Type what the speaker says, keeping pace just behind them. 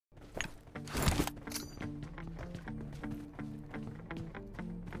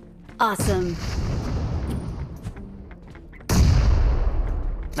Awesome.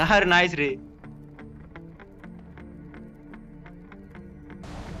 Nahar nice re.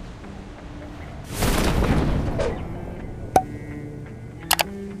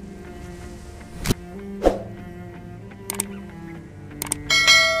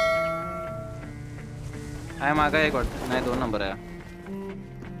 आहे मागा एक वाटतं नाही 2 नंबर आहे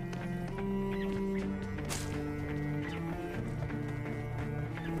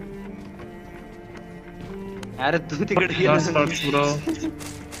अरे तू तिकडे गेलास ब्रो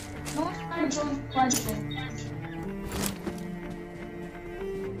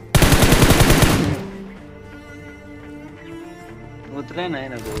उतरे नाही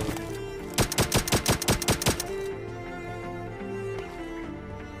ना तू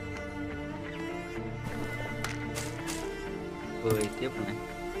होय ते पण आहे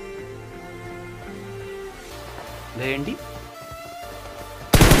भेंडी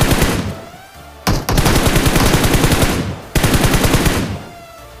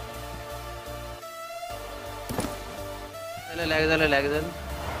लॅग झालं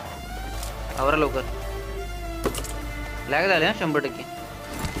आवरा लवकर लॅग झाले ना 100%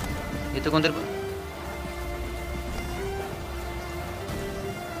 इथं कोणतरी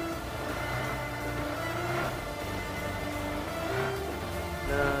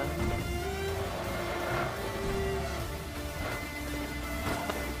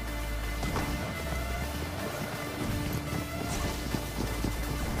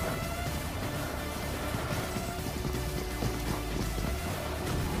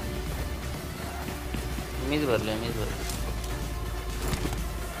मीच भरले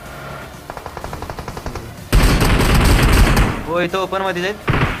हो इथं ओपन मध्ये जाईल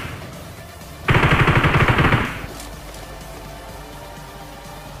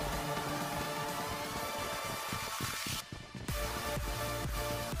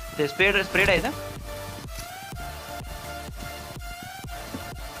ते स्प्रेड आहे ना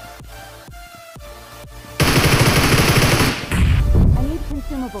I need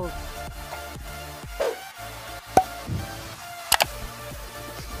consumables.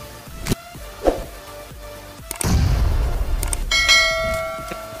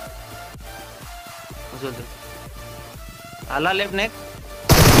 आला लेफ्ट नेक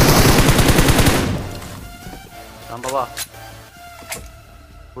थांब बाबा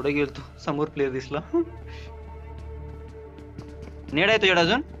पुढे गेलो तू समोर प्लेयर दिसला नेड आहे तुझ्याकडे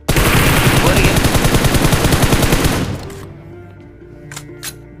अजून वर घे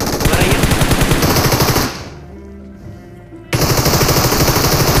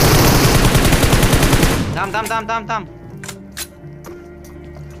थांब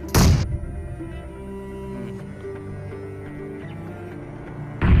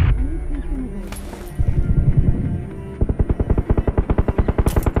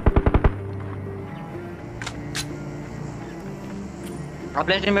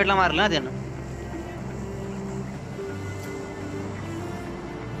आपल्या टीममेटला मारलं ना त्यानं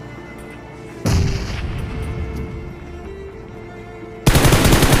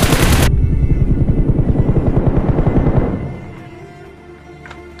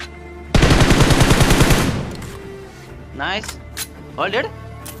nice all dead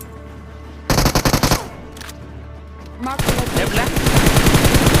left land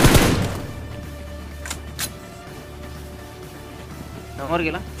समोर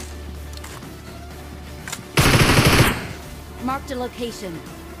गेला Marked a location.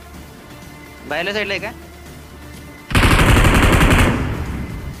 बाहेरल्या साईडला आहे का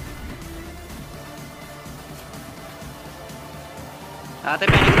आता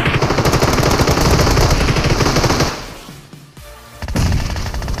पॅनिक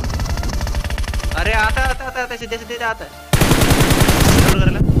अरे आता सीधे आता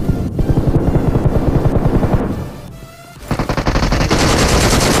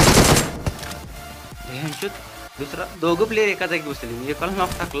दुसरा दोघं प्लेयर एका जागी बसले एकाला नॉक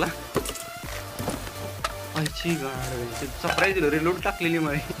टाकला सरप्राईज दिलं रिलोड टाकलेली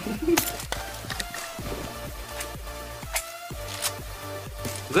मारी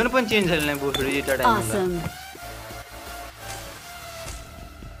गन पण चेंज झाले नाही बोसडीच्या टाइमला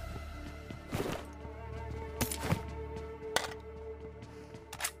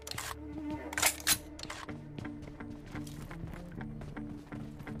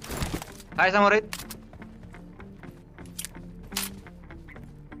काय समोर आहेत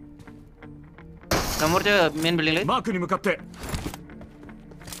समोरच्या मेन बिल्डिंगला मार्कに向かって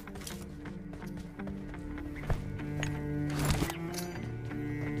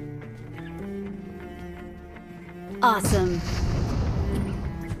Awesome.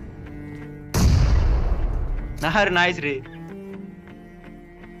 नाइस रे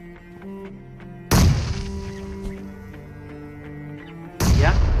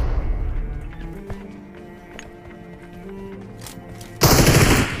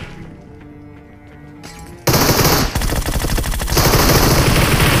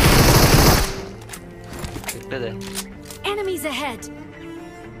Nerede? Enemies ahead.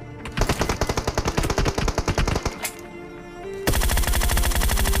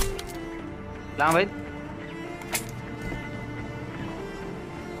 Lan wait.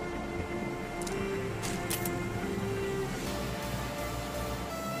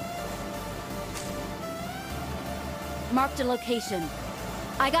 Marked a location.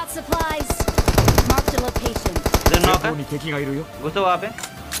 I got supplies. Marked a location. इधर 前 नॉक 方 है に敵がいるよ घुसो वहां पे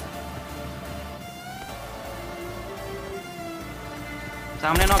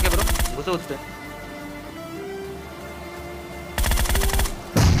सामने नॉक है ब्रो घुसो उस पे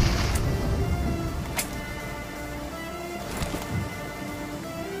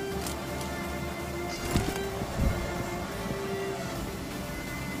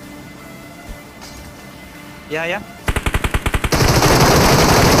या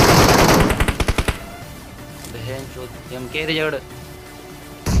बहन चोद एम के जगड़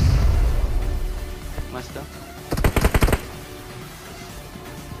मस्त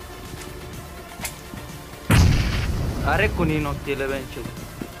अरे कुणी नॉक केलं बहन चोद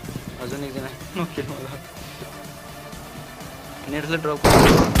अजून एक जण नॉक केलं मला नेटला ड्रॉप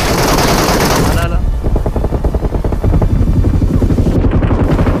आला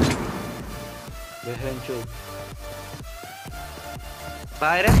बहन चोद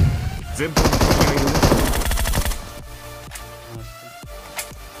बाहेर आहे 前方に敵がいるよ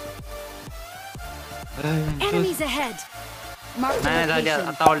Enemies ahead. Marked a नाही झाली location.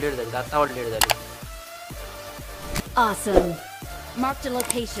 आता ऑलरेडी झाली आता ऑलरेडी झाली Awesome. Marked a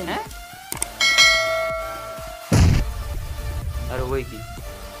location. हैं? अरे होय की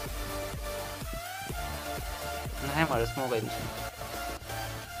नाही मला स्मोक आहे दुसरं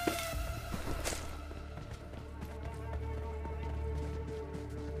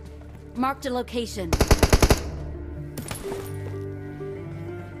Marked a location.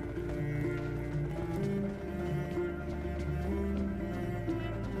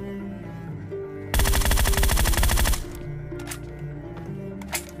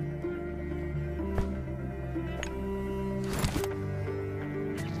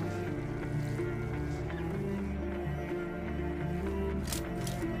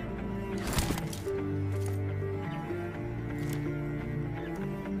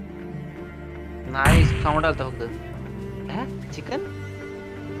 नाही साऊंड आलता फक्त चिकन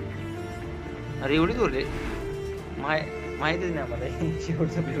अरे एवढीच उरली माहितीच नाही मला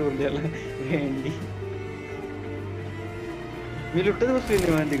शेवटचा प्लेअर उरलेला भेंडी मी लुटत बसलो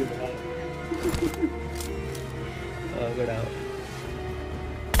निवांत तिकडे अवघड आहे.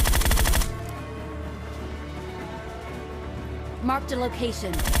 Marked a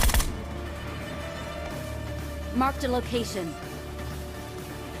location. Marked a location.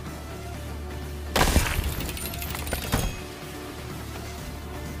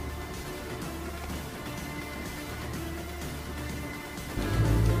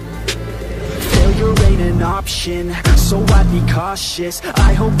 Failure ain't an option, so I'd be cautious.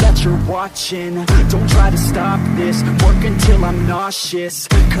 I hope that you're watching. Don't try to stop this, work until I'm nauseous.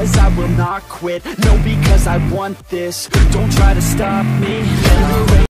 Cause I will not quit, no, because I want this. Don't try to stop me. Failure ain't